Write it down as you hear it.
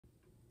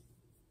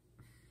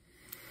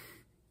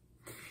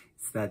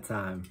It's that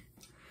time.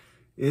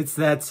 It's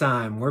that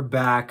time. We're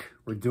back.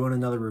 We're doing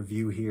another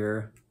review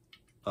here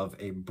of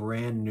a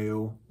brand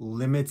new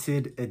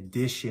limited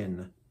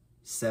edition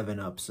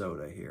 7-Up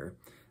soda here.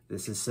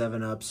 This is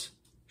 7-Up's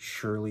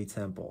Shirley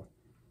Temple.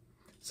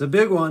 It's a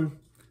big one.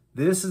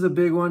 This is a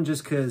big one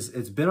just because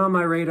it's been on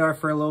my radar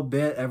for a little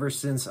bit ever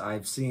since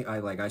I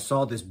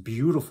saw this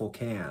beautiful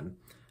can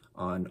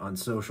on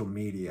social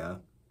media,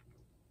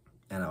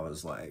 and I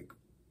was like,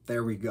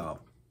 there we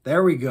go.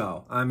 There we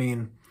go. I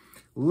mean,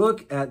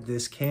 look at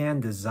this can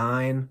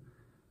design.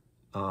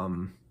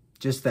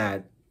 Just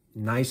that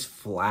nice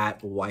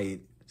flat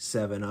white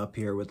 7-Up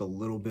here with a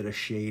little bit of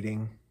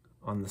shading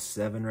on the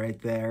 7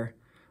 right there.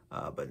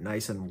 But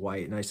nice and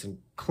white, nice and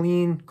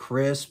clean,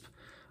 crisp.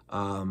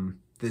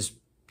 This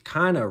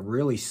kind of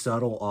really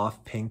subtle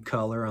off pink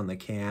color on the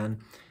can.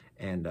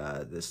 And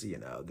this, you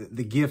know,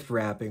 the gift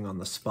wrapping on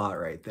the spot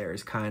right there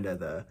is kind of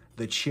the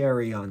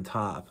cherry on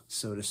top,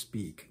 so to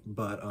speak.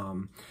 But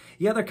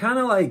yeah, they're kind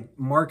of like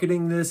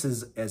marketing this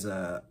as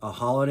a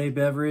holiday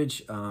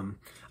beverage.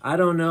 I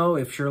don't know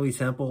if Shirley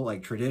Temple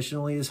like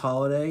traditionally is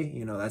holiday.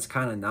 You know, that's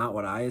kind of not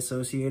what I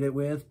associate it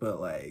with. But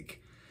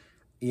like,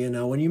 you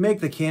know, when you make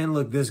the can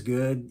look this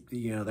good,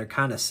 you know, they're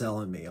kind of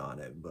selling me on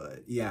it.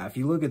 But yeah, if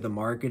you look at the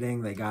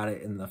marketing, they got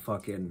it in the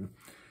fucking...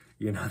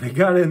 You know, they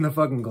got it in the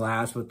fucking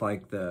glass with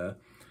like the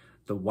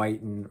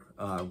white and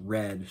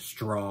red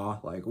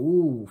straw. Like,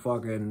 ooh,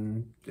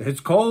 fucking,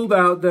 it's cold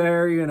out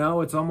there, you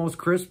know, it's almost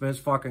Christmas.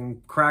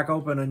 Fucking crack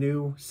open a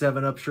new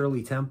 7-Up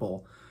Shirley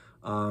Temple.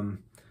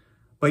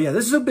 But yeah,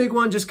 this is a big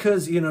one just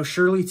because, you know,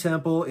 Shirley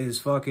Temple is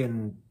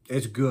fucking,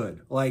 it's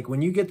good. Like,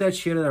 when you get that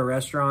shit at a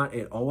restaurant,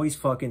 it always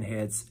fucking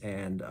hits.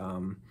 And,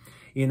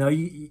 you know,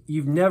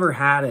 you've never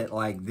had it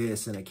like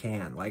this in a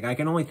can. Like, I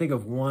can only think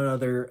of one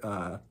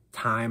other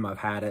time I've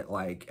had it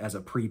like as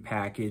a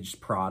pre-packaged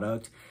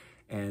product,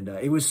 and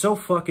it was so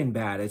fucking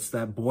bad. It's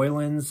that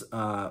Boylan's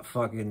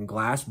fucking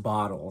glass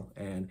bottle,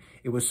 and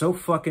it was so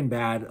fucking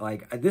bad.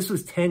 Like, this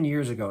was 10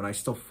 years ago and I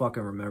still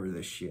fucking remember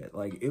this shit.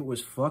 Like, it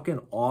was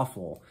fucking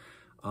awful.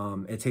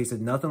 It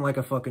tasted nothing like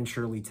a fucking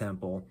Shirley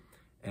Temple.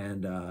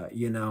 And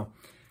you know,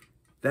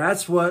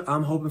 that's what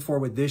I'm hoping for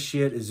with this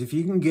shit, is if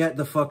you can get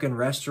the fucking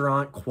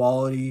restaurant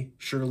quality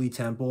Shirley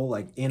Temple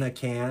like in a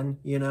can,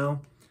 you know,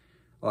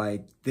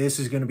 like, this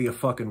is going to be a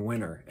fucking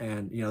winner.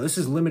 And, you know, this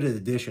is limited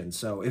edition.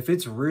 So if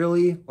it's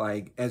really,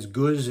 like, as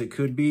good as it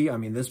could be, I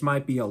mean, this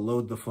might be a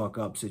load the fuck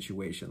up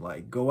situation.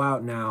 Like, go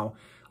out now.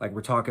 Like,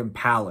 we're talking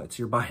pallets.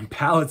 You're buying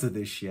pallets of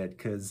this shit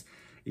because,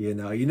 you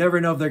know, you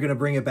never know if they're going to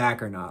bring it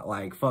back or not.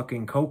 Like,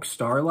 fucking Coke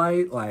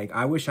Starlight. Like,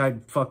 I wish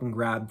I'd fucking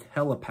grabbed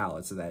hella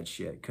pallets of that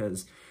shit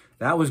because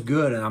that was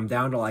good. And I'm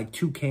down to, like,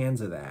 2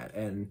 cans of that.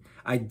 And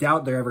I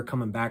doubt they're ever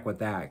coming back with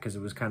that because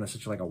it was kind of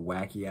such, like, a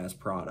wacky-ass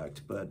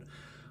product. But...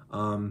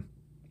 I'm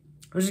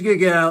just gonna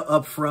get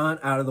up front,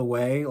 out of the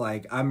way.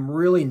 Like, I'm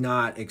really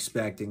not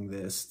expecting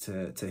this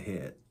to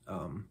hit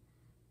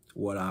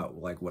what I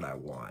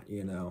want,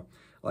 you know?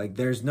 Like,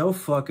 there's no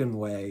fucking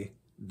way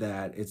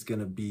that it's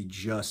gonna be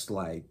just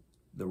like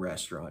the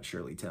restaurant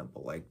Shirley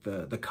Temple, like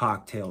the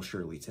cocktail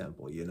Shirley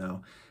Temple, you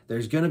know?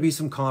 There's gonna be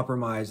some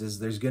compromises,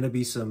 there's gonna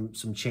be some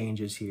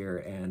changes here,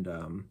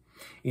 and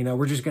you know,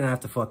 we're just gonna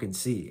have to fucking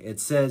see. It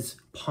says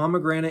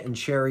pomegranate and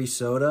cherry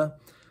soda.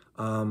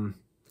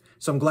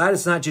 So I'm glad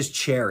it's not just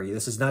cherry.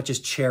 This is not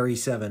just cherry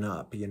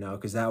 7-Up, you know,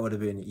 because that would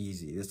have been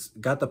easy. It's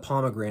got the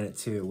pomegranate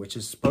too, which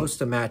is supposed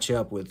to match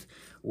up with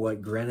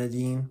what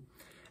grenadine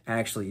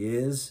actually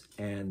is.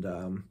 And,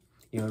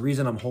 you know, the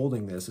reason I'm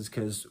holding this is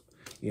because,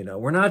 you know,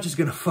 we're not just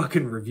going to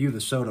fucking review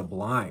the soda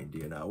blind,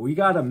 you know. We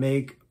got to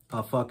make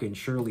a fucking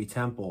Shirley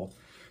Temple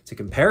to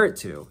compare it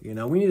to, you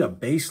know. We need a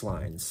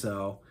baseline.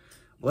 So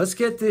let's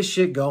get this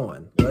shit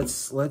going.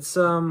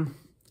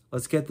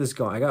 Let's get this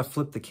going. I gotta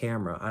flip the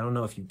camera. I don't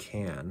know if you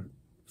can.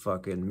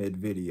 Fucking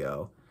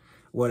mid-video.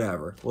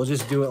 Whatever. We'll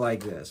just do it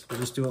like this.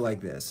 We'll just do it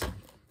like this.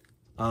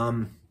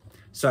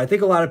 So I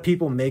think a lot of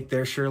people make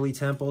their Shirley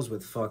Temples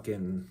with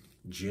fucking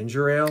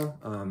ginger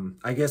ale.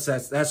 I guess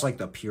that's like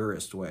the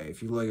purest way.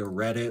 If you look at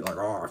Reddit, like,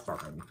 oh,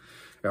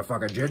 got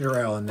fucking ginger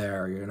ale in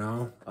there, you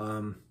know?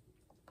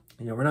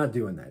 You know, we're not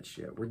doing that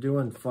shit. We're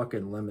doing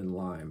fucking lemon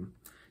lime.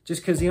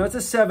 Just because, you know, it's a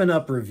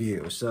 7-Up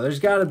review, so there's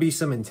got to be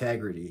some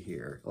integrity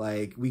here.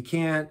 Like, we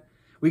got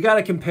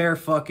to compare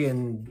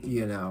fucking,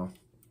 you know,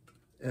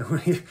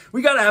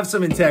 we got to have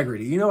some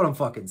integrity. You know what I'm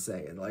fucking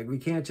saying? Like, we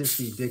can't just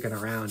be dicking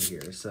around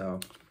here, so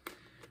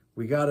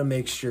we got to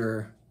make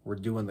sure we're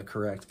doing the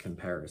correct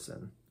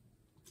comparison.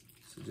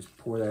 So just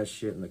pour that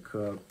shit in the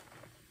cup.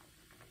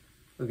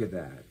 Look at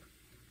that.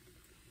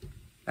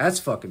 That's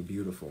fucking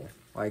beautiful.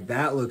 Like,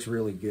 that looks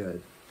really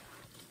good.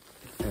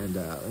 And,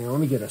 you know, let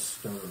me get a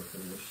stir for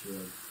this shit.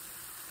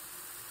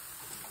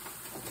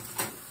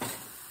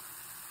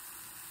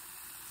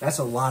 That's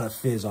a lot of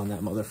fizz on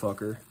that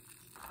motherfucker.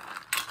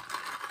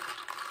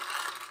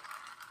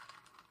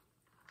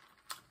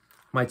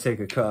 Might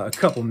take a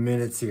couple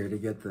minutes here to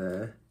get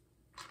the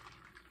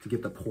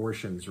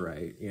portions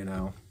right, you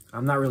know.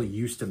 I'm not really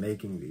used to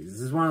making these.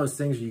 This is one of those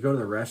things where you go to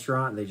the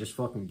restaurant and they just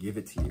fucking give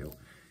it to you.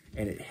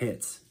 and it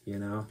hits, you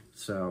know?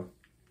 So,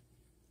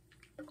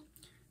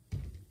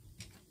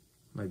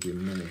 might be a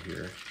minute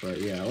here. But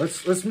yeah,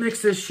 let's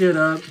mix this shit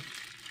up.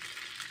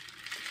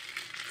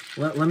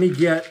 Let me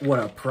get what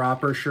a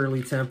proper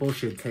Shirley Temple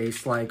should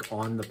taste like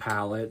on the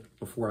palate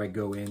before I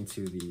go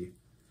into the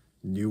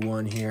new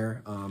one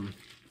here.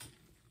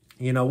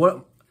 You know,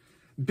 what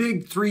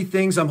big 3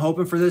 things I'm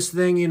hoping for this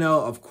thing, you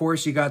know, of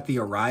course you got the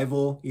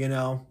arrival, you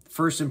know,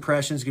 first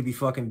impressions gonna be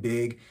fucking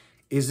big.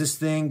 Is this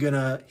thing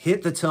gonna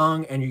hit the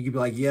tongue and you're gonna be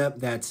like, yep,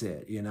 that's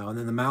it, you know, and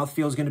then the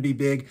mouthfeel is gonna be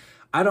big.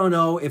 I don't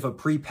know if a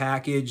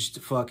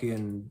pre-packaged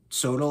fucking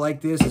soda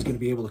like this is going to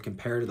be able to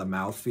compare to the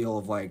mouthfeel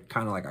of like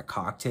kind of like a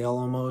cocktail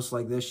almost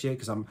like this shit,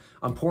 because I'm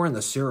pouring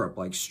the syrup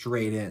like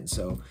straight in.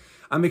 So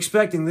I'm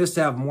expecting this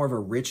to have more of a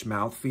rich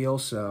mouthfeel.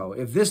 So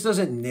if this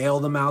doesn't nail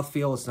the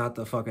mouthfeel, it's not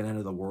the fucking end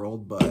of the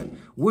world, but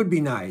would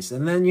be nice.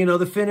 And then, you know,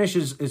 the finish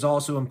is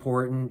also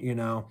important. You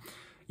know,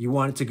 you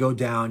want it to go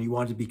down. You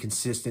want it to be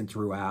consistent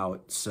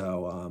throughout.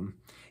 So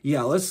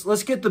yeah,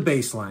 let's get the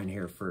baseline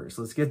here first.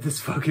 Let's get this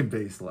fucking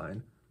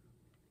baseline.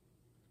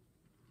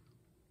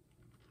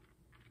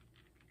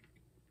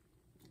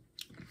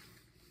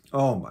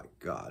 Oh my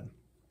God.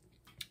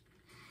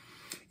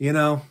 You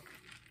know,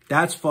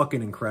 that's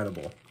fucking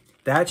incredible.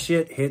 That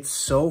shit hits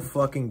so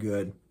fucking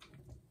good.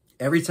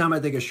 Every time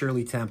I think of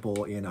Shirley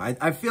Temple, you know,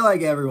 I feel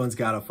like everyone's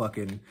got a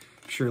fucking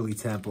Shirley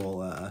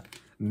Temple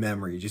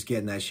memory, just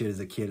getting that shit as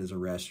a kid as a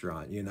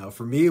restaurant, you know.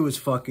 For me, it was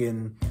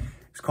fucking,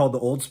 it's called the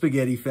Old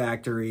Spaghetti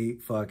Factory.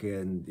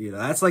 Fucking, you know,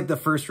 that's like the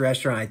first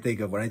restaurant I think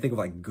of when I think of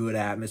like good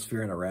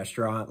atmosphere in a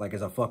restaurant. Like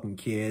as a fucking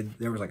kid,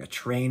 there was like a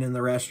train in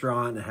the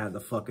restaurant and had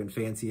the fucking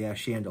fancy ass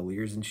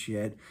chandeliers and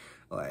shit.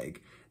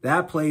 Like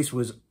that place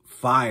was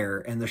fire.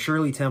 And the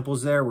Shirley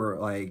Temples there were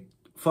like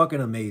fucking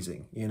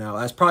amazing. You know,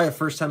 that's probably the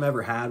first time I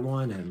ever had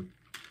one. And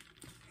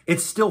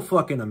it's still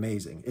fucking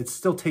amazing. It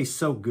still tastes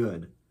so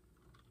good.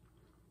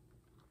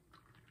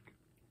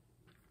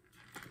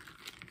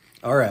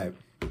 All right.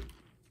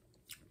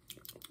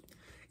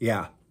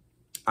 Yeah,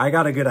 I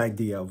got a good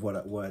idea of what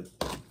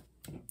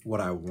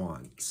I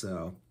want.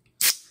 So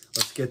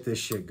let's get this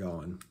shit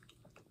going.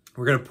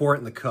 We're gonna pour it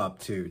in the cup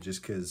too,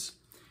 just because,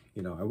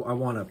 you know, I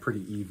want a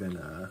pretty even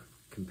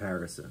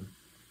comparison.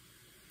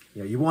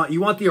 Yeah, you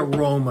want the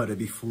aroma to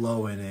be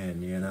flowing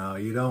in. You know,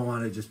 you don't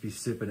want to just be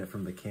sipping it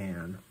from the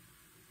can.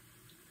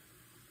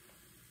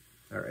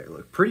 All right,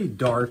 look, pretty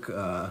dark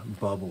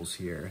bubbles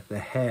here. The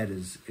head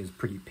is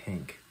pretty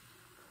pink,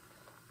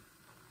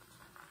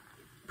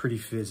 pretty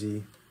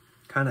fizzy.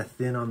 Kind of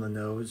thin on the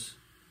nose.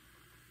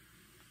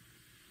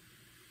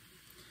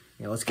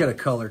 Yeah, let's get a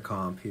color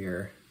comp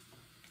here.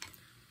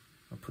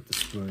 I'll put the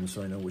spoon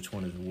so I know which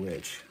one is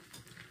which.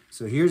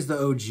 So here's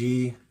the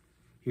OG.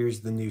 Here's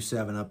the new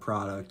 7UP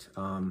product.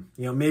 You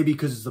know, maybe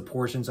because it's the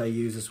portions I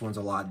use, this one's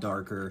a lot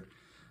darker.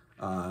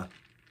 Yeah,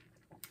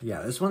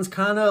 this one's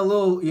kind of a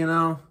little, you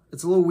know,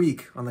 it's a little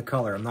weak on the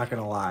color. I'm not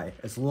going to lie.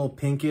 It's a little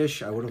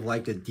pinkish. I would have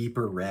liked a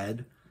deeper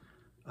red.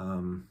 Get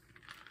on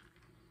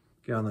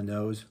the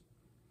nose.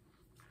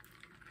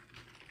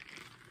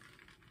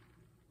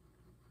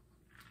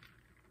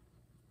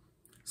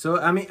 So,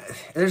 I mean,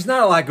 there's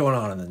not a lot going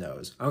on in the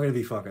nose. I'm going to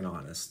be fucking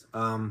honest.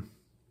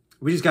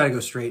 We just got to go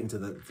straight into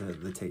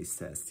the taste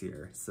test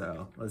here.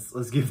 So,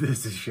 let's give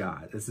this a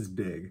shot. This is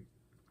big.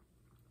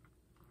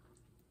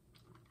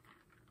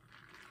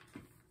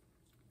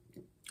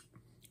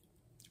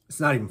 It's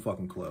not even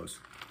fucking close.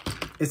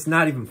 It's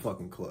not even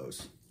fucking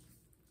close.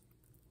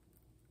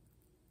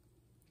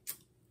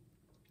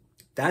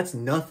 That's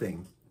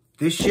nothing.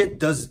 This shit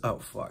does, oh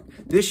fuck.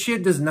 This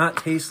shit does not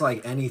taste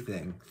like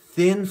anything.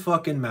 Thin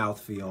fucking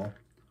mouthfeel.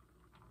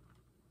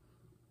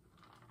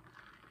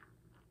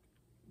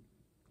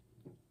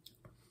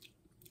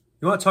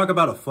 You want to talk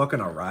about a fucking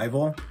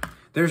arrival?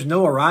 There's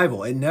no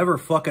arrival. It never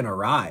fucking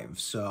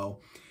arrives. So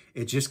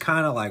it's just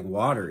kind of like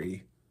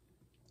watery.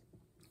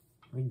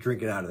 Let me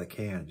drink it out of the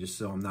can just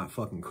so I'm not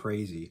fucking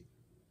crazy.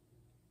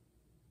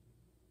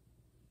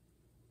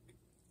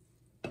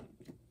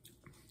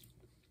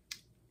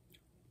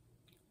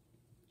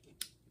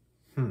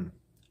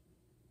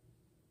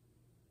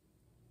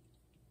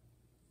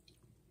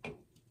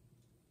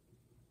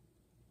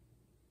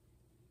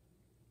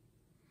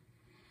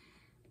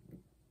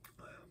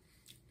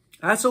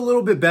 That's a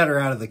little bit better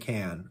out of the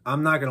can.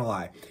 I'm not going to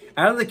lie.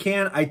 Out of the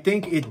can, I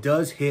think it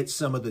does hit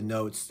some of the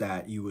notes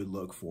that you would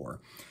look for.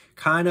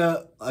 Kind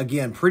of,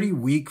 again, pretty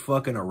weak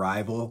fucking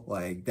arrival.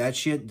 Like, that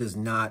shit does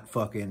not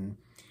fucking,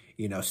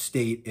 you know,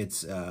 state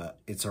its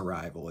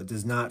arrival. It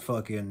does not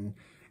fucking,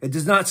 it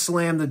does not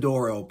slam the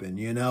door open,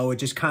 you know? It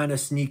just kind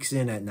of sneaks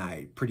in at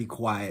night pretty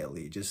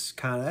quietly. Just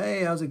kind of,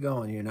 hey, how's it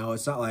going? You know,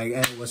 it's not like,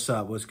 hey, what's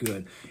up? What's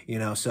good? You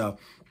know, so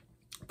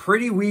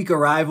pretty weak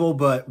arrival,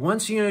 but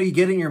once, you know, you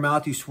get it in your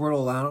mouth, you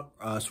swirl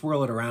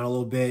it around a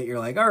little bit, you're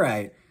like, all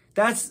right,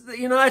 that's,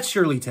 you know, that's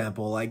Shirley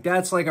Temple. Like,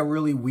 that's like a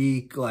really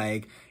weak,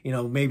 like, you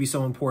know, maybe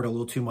someone poured a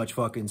little too much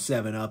fucking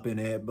 7UP in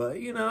it, but,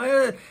 you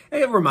know,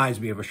 it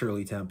reminds me of a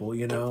Shirley Temple,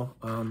 you know?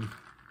 I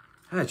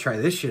gotta try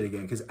this shit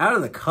again, because out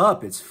of the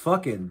cup, it's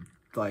fucking,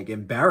 like,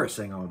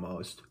 embarrassing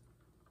almost.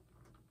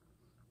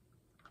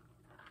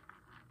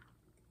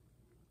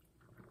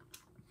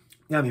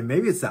 Yeah, I mean,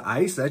 maybe it's the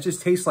ice. That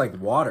just tastes like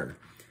water.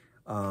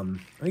 Let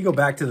me go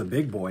back to the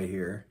big boy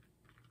here.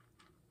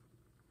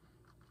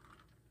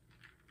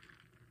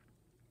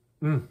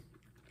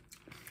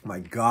 My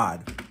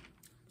God.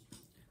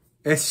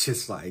 It's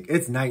just like,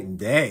 it's night and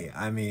day.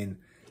 I mean,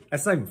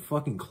 that's not even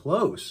fucking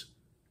close.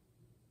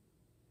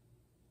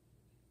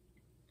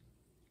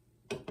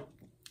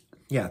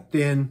 Yeah,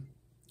 thin,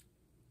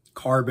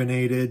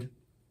 carbonated,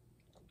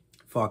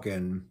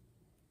 fucking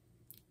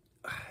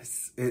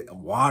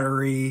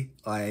watery,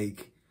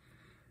 like,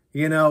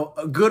 you know,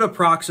 a good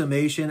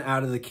approximation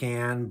out of the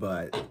can,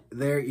 but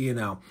there, you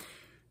know,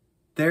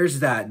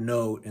 there's that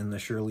note in the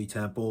Shirley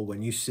Temple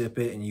when you sip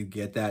it and you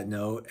get that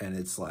note and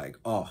it's like,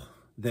 oh,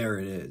 there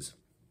it is.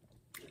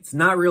 It's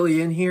not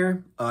really in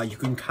here. You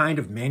can kind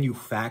of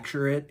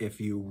manufacture it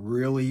if you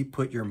really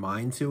put your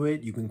mind to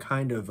it. You can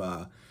kind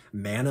of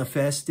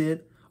manifest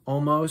it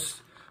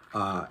almost.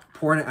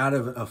 Pouring it out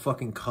of a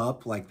fucking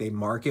cup like they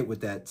market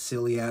with that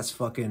silly ass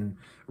fucking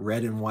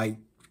red and white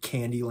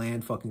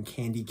Candyland fucking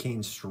candy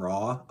cane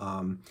straw.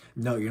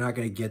 No, you're not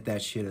gonna get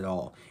that shit at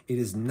all. It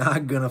is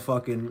not gonna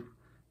fucking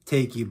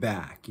take you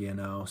back, you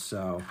know?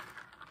 So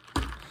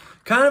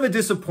kind of a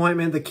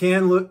disappointment. The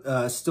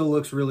can still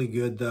looks really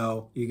good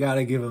though. You got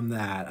to give them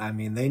that. I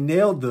mean, they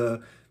nailed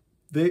the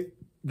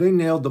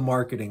nailed the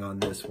marketing on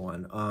this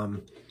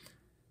one.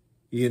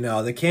 You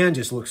know, the can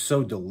just looks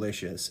so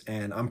delicious,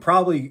 and I'm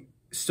probably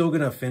still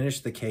going to finish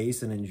the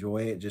case and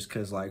enjoy it just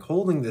cuz like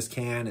holding this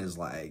can is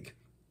like,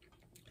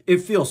 it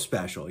feels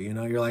special, you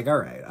know? You're like, all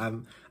right,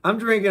 I'm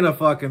drinking a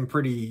fucking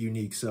pretty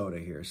unique soda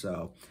here.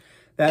 So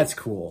that's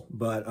cool.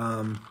 But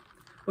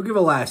we'll give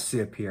a last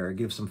sip here,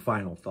 give some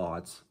final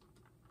thoughts.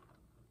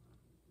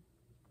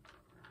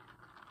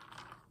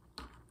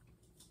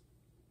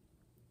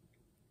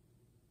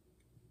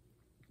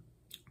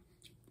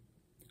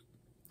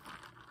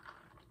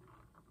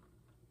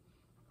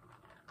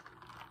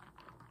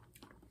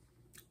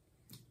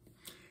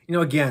 You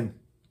know, again,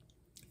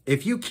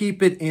 if you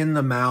keep it in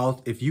the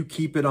mouth, if you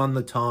keep it on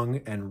the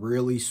tongue and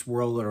really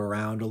swirl it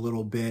around a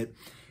little bit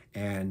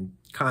and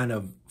kind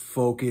of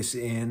focus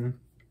in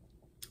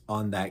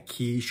on that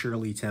key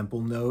Shirley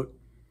Temple note,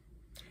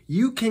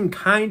 you can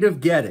kind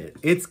of get it.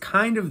 It's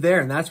kind of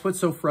there, and that's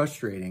what's so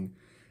frustrating,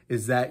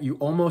 is that you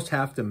almost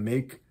have to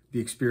make the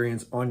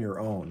experience on your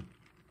own.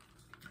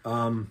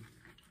 I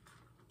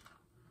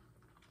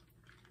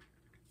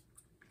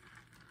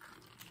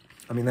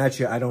mean, that's,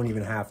 I don't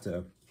even have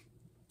to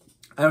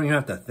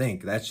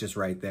think. That's just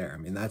right there. I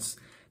mean,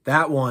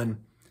 that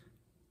one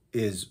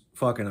is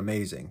fucking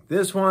amazing.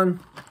 This one,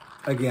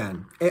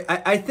 again,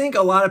 I think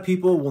a lot of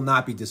people will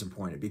not be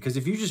disappointed, because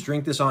if you just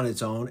drink this on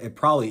its own, it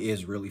probably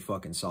is really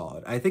fucking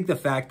solid. I think the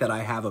fact that I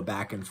have a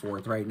back and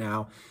forth right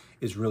now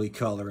is really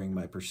coloring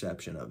my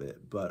perception of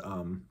it. But,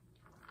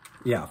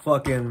 yeah,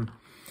 fucking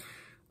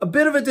a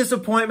bit of a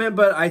disappointment,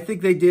 but I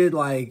think they did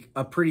like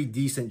a pretty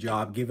decent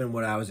job given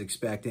what I was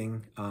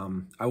expecting.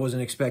 I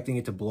wasn't expecting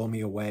it to blow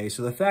me away.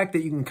 So the fact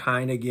that you can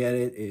kind of get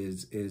it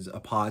is a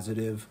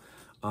positive.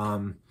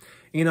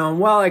 You know, and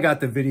while I got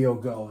the video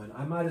going,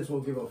 I might as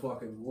well give a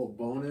fucking little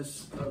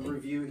bonus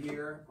review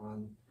here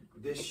on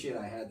this shit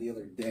I had the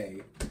other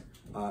day.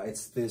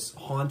 It's this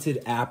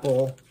Haunted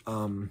Apple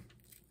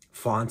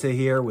Fanta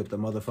here with the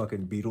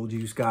motherfucking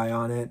Beetlejuice guy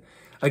on it.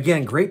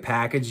 Again, great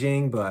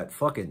packaging, but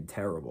fucking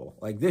terrible.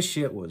 Like, this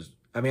shit was,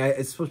 I mean,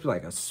 it's supposed to be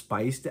like a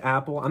spiced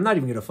apple. I'm not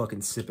even going to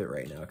fucking sip it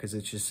right now because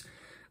it's just,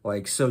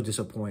 like, so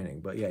disappointing.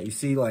 But, yeah, you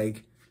see,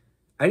 like,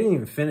 I didn't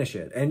even finish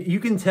it. And you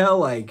can tell,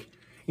 like,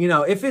 you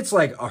know, if it's,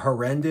 like, a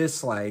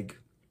horrendous,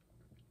 like,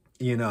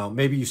 you know,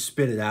 maybe you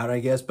spit it out, I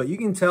guess. But you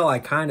can tell I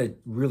kind of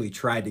really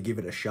tried to give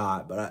it a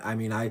shot. But, I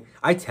mean,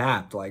 I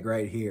tapped, like,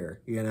 right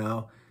here, you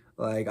know?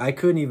 Like, I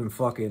couldn't even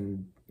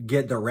fucking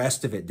get the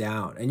rest of it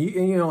down. And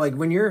you know, like,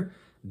 when you're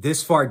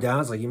this far down,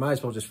 it's like you might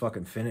as well just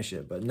fucking finish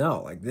it. But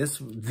no, like this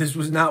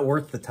was not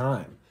worth the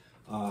time.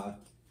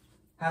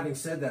 Having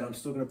said that, I'm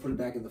still gonna put it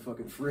back in the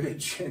fucking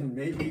fridge and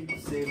maybe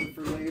save it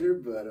for later.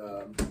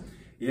 But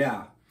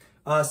yeah,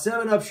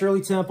 7UP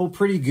Shirley Temple,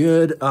 pretty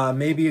good.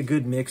 Maybe a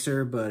good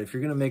mixer, but if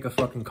you're gonna make a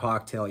fucking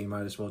cocktail, you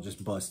might as well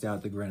just bust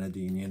out the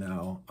grenadine, you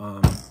know.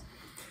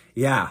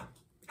 Yeah,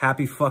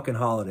 happy fucking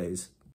holidays.